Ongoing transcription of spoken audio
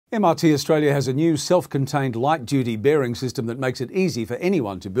MRT Australia has a new self-contained light-duty bearing system that makes it easy for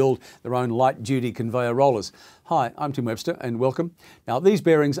anyone to build their own light-duty conveyor rollers. Hi, I'm Tim Webster and welcome. Now, these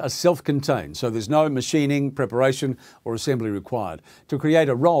bearings are self-contained, so there's no machining, preparation or assembly required. To create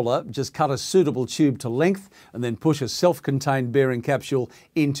a roller, just cut a suitable tube to length and then push a self-contained bearing capsule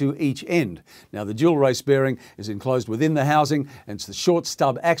into each end. Now, the dual race bearing is enclosed within the housing and it's the short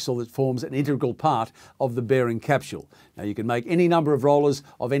stub axle that forms an integral part of the bearing capsule. Now, you can make any number of rollers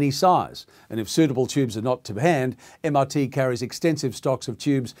of any size, and if suitable tubes are not to hand, MRT carries extensive stocks of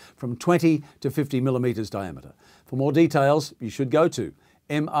tubes from 20 to 50 millimetres diameter. For more details, you should go to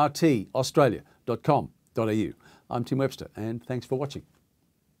mrtaustralia.com.au. I'm Tim Webster, and thanks for watching.